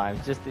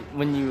sometimes. Just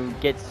when you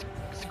get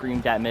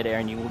screamed at midair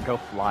and you will go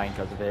flying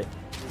because of it.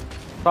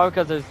 Probably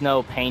because there's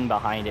no pain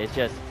behind it. It's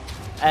just,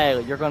 hey,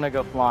 you're gonna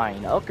go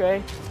flying.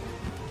 Okay.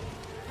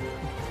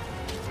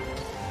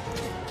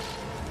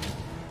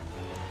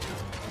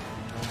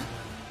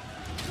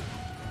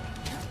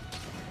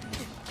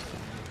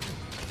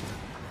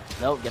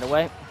 Nope, get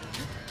away.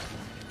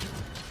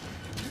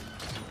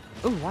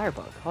 Ooh, wire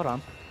bug. Hold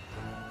on.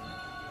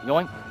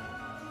 Yoink.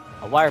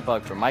 A wire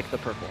bug for Mike the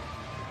Purple.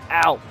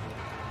 Ow!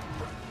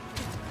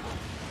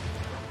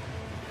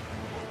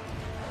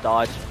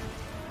 Dodge.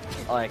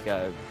 Like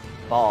a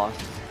boss.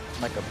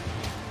 Like a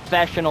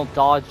professional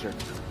dodger.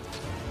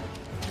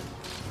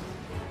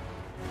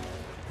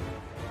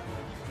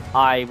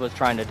 I was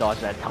trying to dodge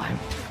that time.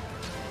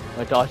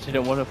 My dodge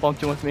didn't want to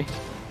function with me.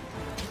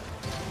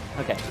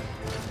 Okay.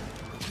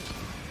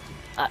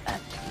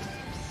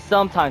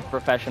 Sometimes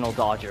professional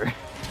dodger.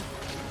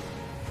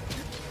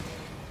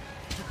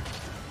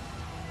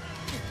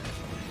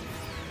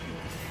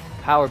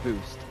 Power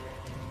boost.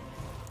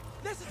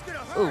 This is gonna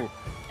hurt. Ooh,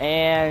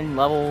 and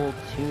level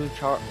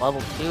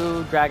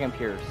 2 Dragon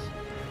Pierce.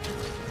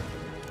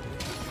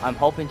 I'm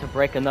hoping to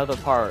break another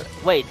part.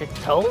 Wait, it's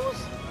toes?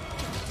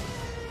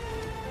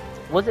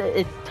 Was it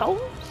its toes?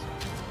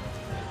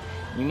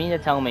 You mean to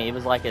tell me it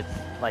was like its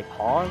like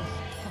paws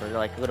or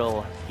like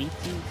little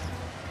feetsies?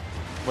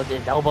 Was it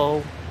his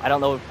elbow? I don't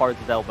know what part is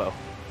his elbow.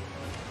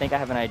 I think I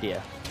have an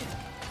idea.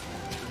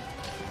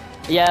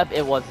 Yep,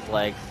 it was his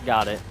legs.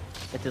 Got it.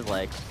 It's his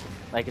legs.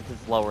 Like it's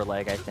his lower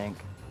leg, I think.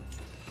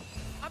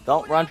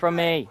 Don't run from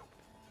me!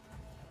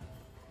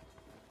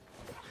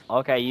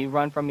 Okay, you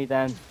run from me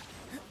then.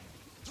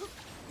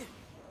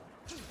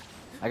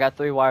 I got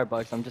 3 wire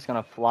bugs. I'm just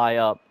gonna fly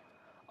up.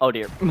 Oh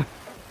dear.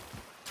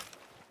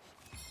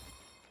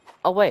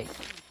 Oh wait.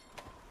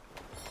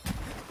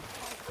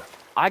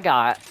 I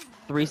got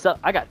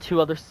 2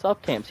 other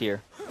sub camps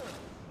here.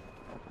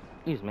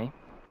 Excuse me.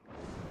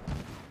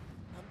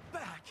 I'm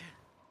back.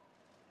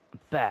 I'm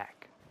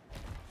back.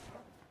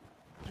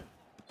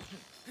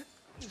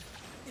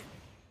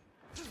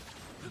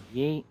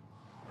 Yeet.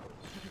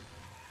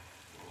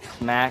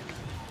 Smack.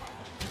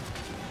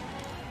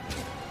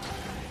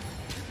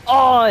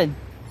 Oh, and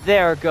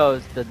there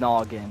goes the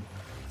noggin.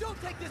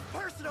 Don't take this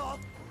personal.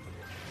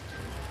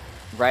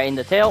 Right in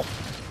the tail.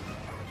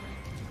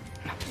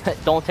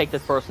 Don't take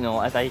this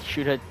personal as I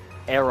shoot an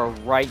arrow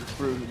right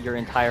through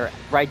your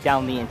right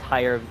down the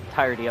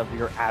entirety of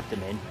your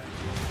abdomen.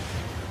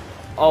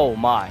 Oh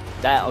my,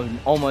 that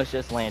almost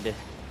just landed.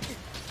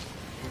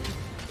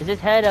 Is his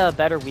head a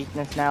better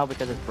weakness now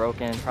because it's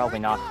broken? Probably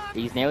not.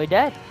 He's nearly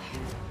dead.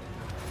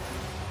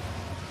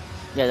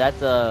 Yeah,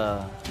 that's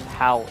a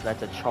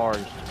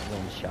charged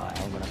wind shot.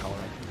 I'm gonna call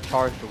it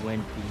charged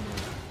wind beam.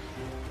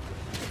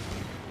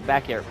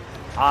 Back here.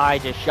 I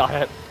just shot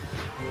it.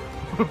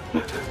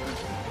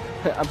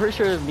 I'm pretty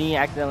sure me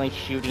accidentally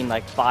shooting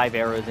like 5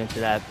 arrows into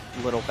that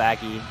little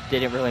baggie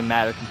didn't really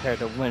matter compared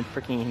to when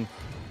freaking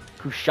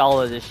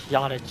Kushala just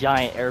shot a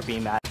giant air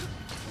beam at.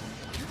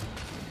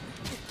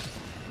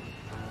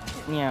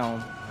 Meow.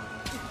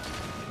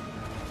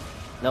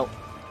 Nope.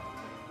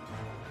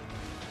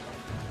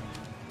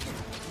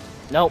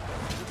 Nope.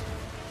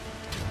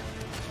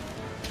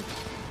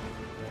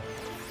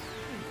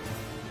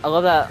 I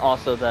love that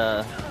also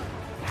the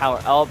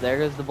power. Oh, there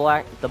goes the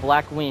black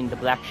wind, the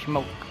black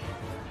smoke.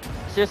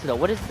 Seriously though,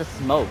 what does the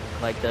smoke,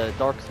 like the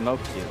dark smoke,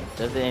 do?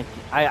 Does it?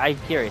 I'm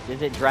curious.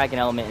 Is it dragon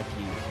element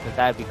infused? Because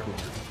that'd be cool.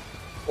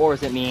 Or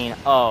does it mean,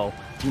 oh,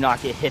 do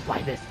not get hit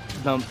by this,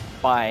 no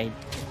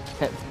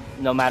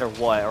matter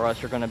what, or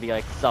else you're gonna be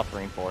like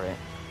suffering for it.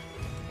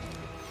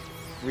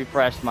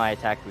 Refresh my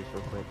attack boost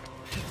real quick.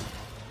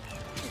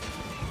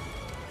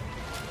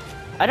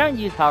 I don't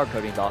use power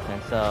coatings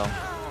often, so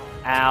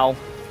ow.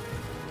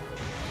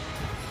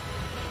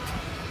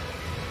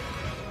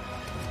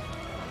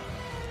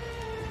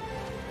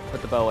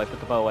 Put the bow away, put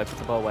the bow away, put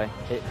the bow away.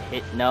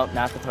 Hit, no,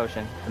 not the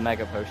potion, the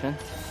mega potion.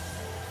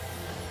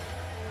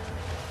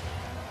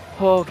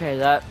 Okay,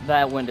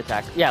 that wind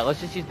attack. Yeah,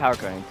 let's just use power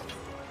coatings.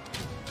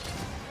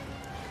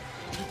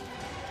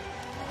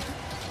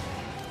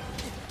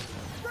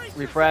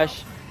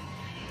 Refresh.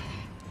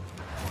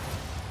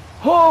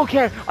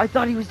 Okay, I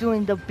thought he was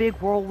doing the big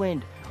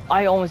whirlwind.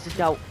 I almost just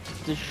got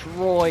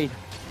destroyed.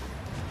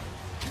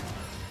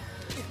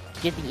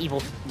 Get the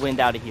evil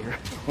wind out of here.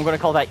 I'm gonna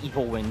call that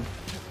evil wind.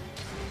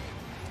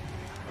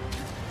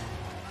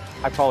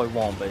 I probably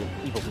won't, but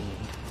evil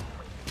wind.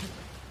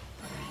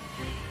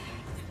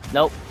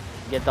 Nope.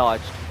 Get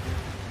dodged.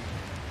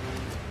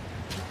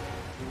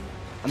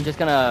 I'm just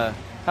gonna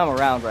come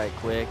around right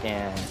quick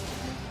and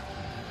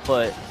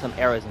put some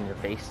arrows in your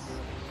face.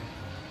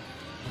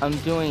 I'm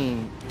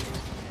doing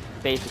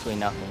basically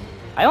nothing.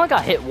 I only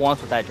got hit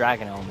once with that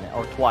dragon element,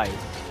 or twice,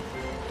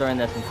 during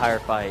this entire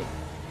fight.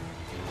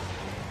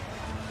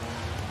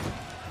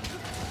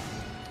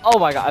 Oh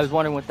my god, I was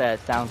wondering what that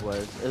sound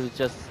was. It was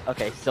just,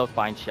 okay, still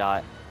fine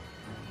shot.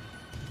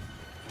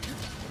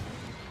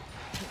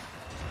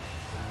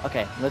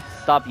 Okay, let's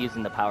stop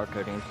using the power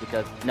coatings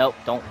because, nope,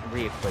 don't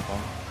re-equip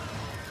them.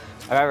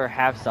 I'd rather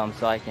have some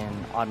so I can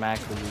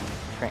automatically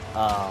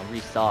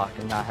restock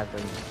and not have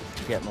to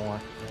get more.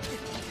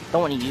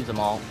 Don't want to use them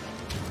all.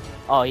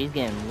 Oh, he's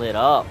getting lit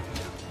up.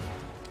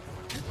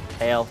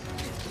 Tail,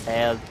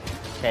 tail,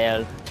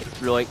 tail,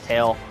 exploit,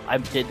 tail. I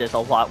did this a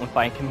lot when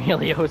fighting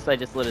Chameleos. I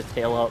just lit his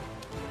tail up.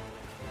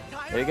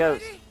 There he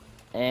goes.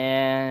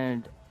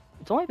 And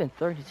it's only been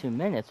 32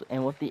 minutes,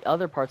 and with the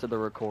other parts of the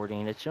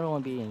recording, it should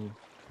only be...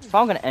 It's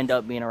probably going to end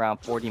up being around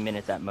 40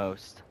 minutes at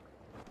most.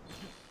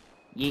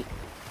 Yeet.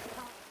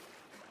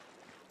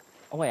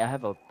 Oh wait, I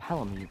have a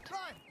palamute.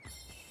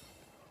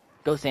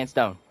 Go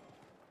sandstone.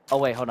 Oh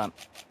wait, hold on.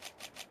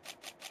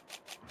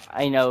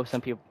 I know some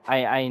people...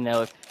 I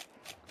know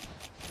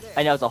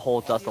it's a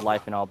whole dust of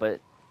life and all, but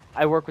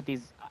I work with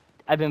these...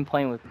 I've been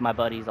playing with my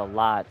buddies a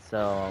lot,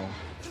 so...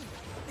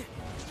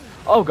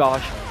 Oh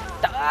gosh.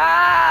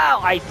 Ow!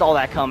 I saw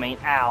that coming.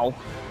 Ow.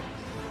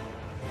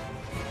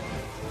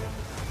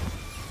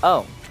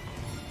 Oh.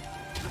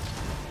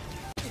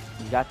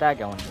 You got that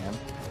going again.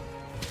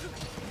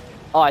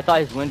 Oh, I thought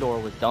his wind door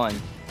was done.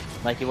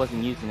 Like he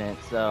wasn't using it,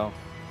 so...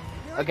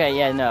 Okay,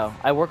 yeah, no.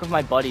 I work with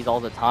my buddies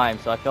all the time,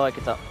 so I feel like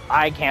it's a...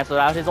 I canceled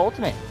out his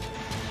ultimate.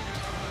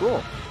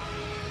 Cool.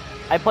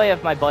 I play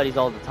with my buddies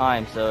all the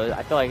time, so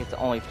I feel like it's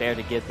only fair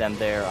to give them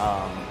their,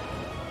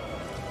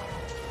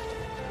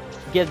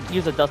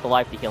 use a dust of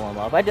life to heal them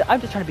up.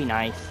 I'm just trying to be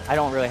nice. I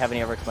don't really have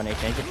any other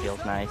explanation. It just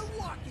feels nice.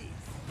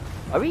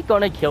 Are we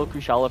gonna kill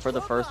Kushala for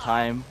the first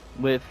time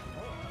with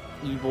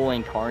Evil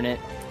Incarnate?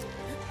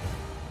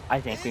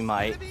 I think we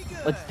might.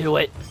 Let's do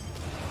it.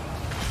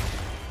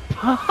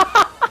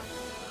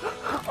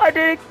 I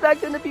didn't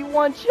expect him to be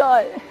one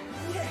shot.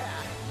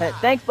 Hey,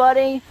 thanks,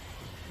 buddy.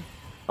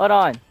 Hold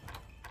on.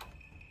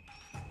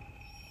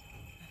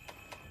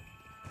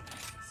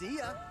 See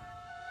ya.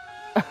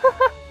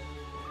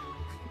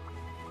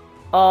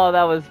 Oh,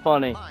 that was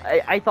funny.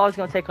 I thought it was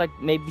gonna take like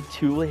maybe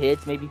 2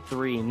 hits, maybe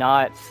 3,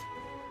 not...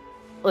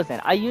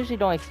 Listen, I usually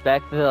don't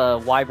expect the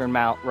Wyvern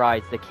Mount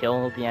rides to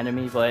kill the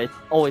enemy, but it's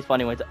always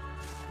funny when it's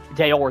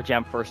Daora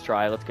gem first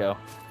try. Let's go.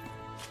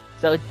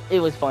 So it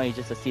was funny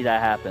just to see that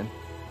happen.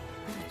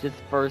 Just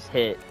first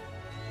hit.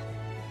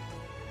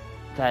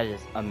 That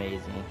is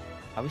amazing.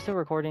 Are we still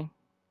recording?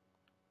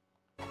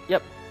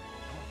 Yep.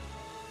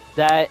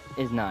 That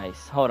is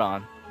nice. Hold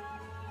on.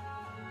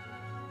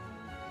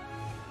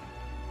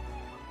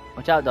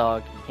 Watch out,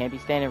 dog. You can't be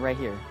standing right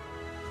here.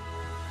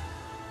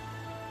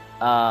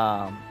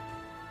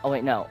 Oh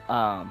wait, no.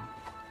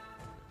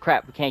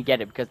 Crap, we can't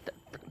get it because the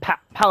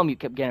Palamute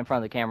kept getting in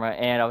front of the camera,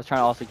 and I was trying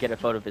to also get a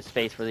photo of his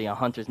face for the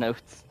Hunter's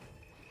Notes.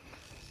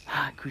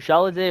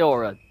 Kushala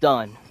Daora,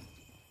 done.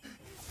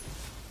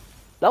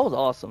 That was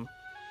awesome.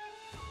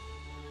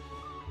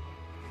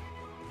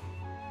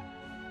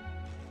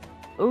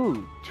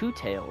 Ooh, 2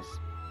 tails.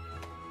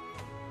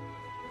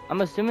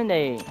 I'm assuming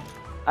they...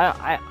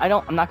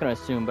 I'm not gonna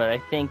assume, but I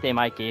think they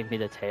might give me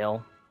the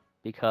tail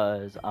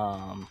because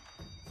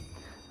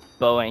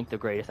Bo ain't the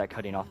greatest at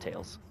cutting off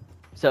tails.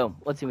 So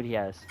let's see what he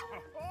has.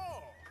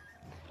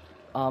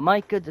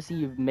 Mike, good to see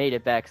you've made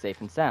it back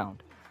safe and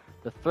sound.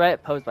 The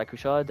threat posed by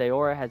Kushala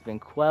Daora has been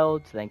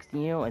quelled thanks to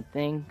you, and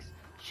things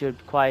should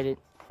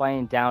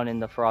quieten down in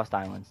the Frost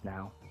Islands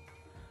now.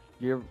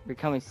 You're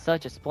becoming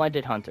such a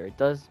splendid hunter. It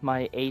does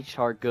my aged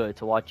heart good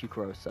to watch you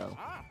grow so.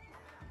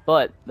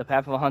 But the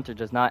path of a hunter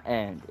does not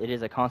end. It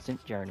is a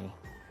constant journey.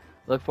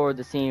 Look forward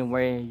to seeing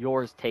where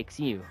yours takes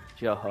you,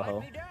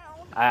 Joho.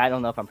 I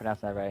don't know if I'm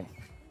pronouncing that right.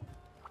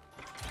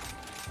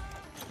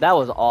 That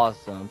was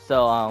awesome.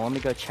 So let me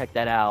go check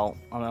that out.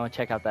 I'm gonna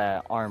check out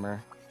that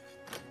armor.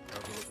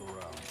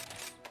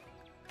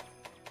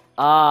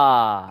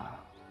 Ah.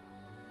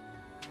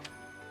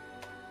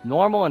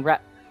 Normal and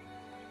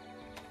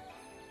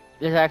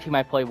This actually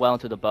might play well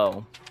into the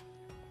bow.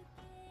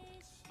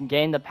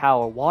 Gain the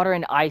power. Water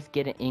and ice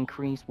get an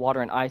increase.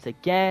 Water and ice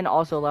again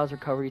also allows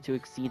recovery to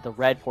exceed the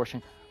red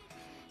portion.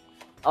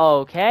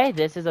 Okay,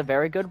 this is a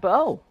very good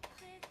bow.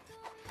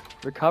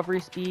 Recovery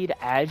speed,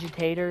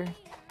 agitator,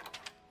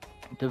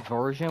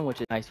 diversion,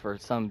 which is nice for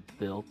some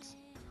builds.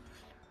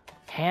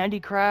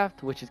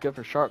 Handicraft, which is good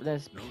for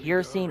sharpness.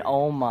 Piercing,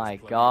 oh my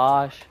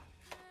gosh.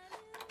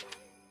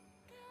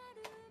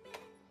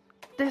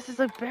 This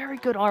is a very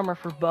good armor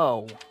for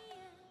bow.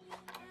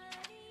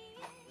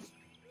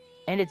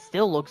 And it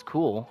still looks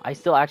cool. I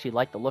still actually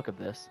like the look of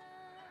this.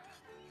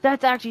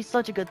 That's actually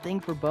such a good thing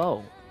for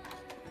bow.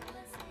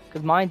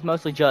 Because mine's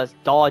mostly just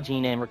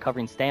dodging and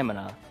recovering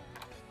stamina.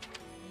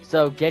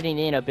 So getting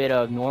in a bit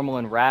of normal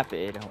and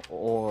rapid,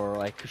 or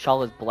like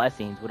Kushala's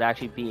blessings, would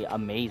actually be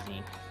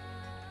amazing.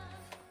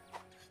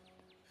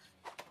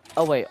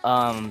 Oh wait,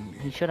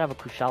 he should have a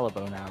Kushala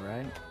bow now,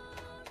 right?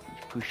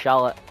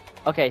 Kushala...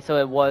 Okay, so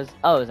it was...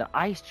 Oh, it was an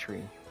ice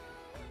tree.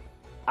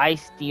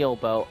 Ice steel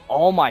bow.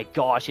 Oh my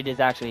gosh, it is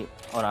actually.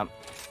 Hold on.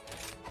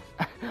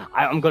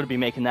 I'm gonna be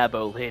making that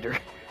bow later.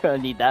 I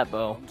need that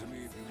bow. Come to me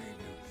if you need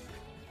me.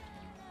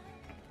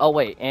 Oh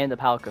wait, and the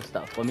Palco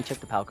stuff. Let me check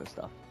the Palco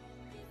stuff.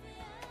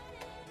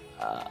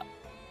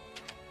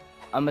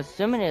 I'm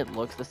assuming it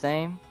looks the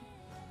same.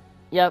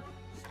 Yep.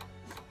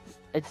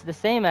 It's the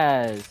same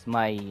as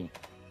my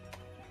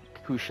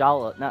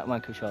Kushala, not my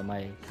Kushala,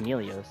 my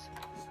Chameleos.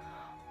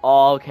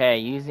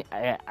 Okay,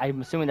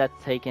 I'm assuming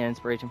that's taking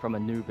inspiration from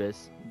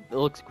Anubis. It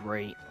looks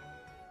great.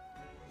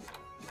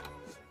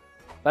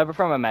 But I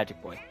prefer my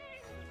Magic Boy.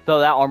 Though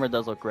that armor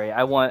does look great.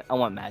 I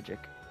want magic.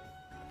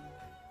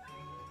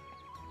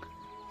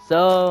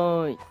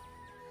 So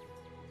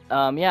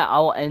yeah,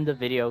 I'll end the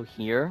video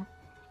here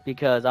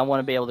because I want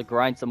to be able to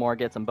grind some more,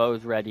 get some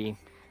bows ready,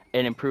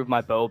 and improve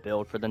my bow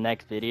build for the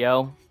next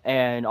video.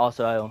 And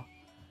also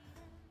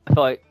I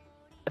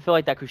feel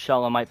like that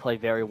Kushala might play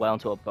very well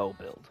into a bow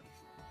build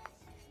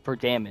for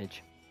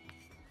damage.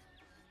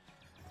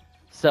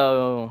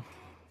 So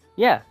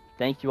yeah,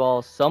 thank you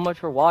all so much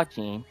for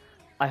watching.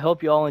 I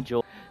hope you all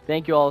enjoyed.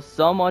 Thank you all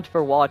so much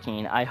for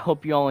watching. I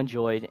hope you all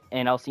enjoyed,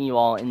 and I'll see you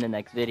all in the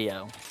next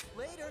video.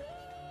 Later.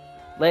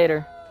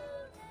 Later.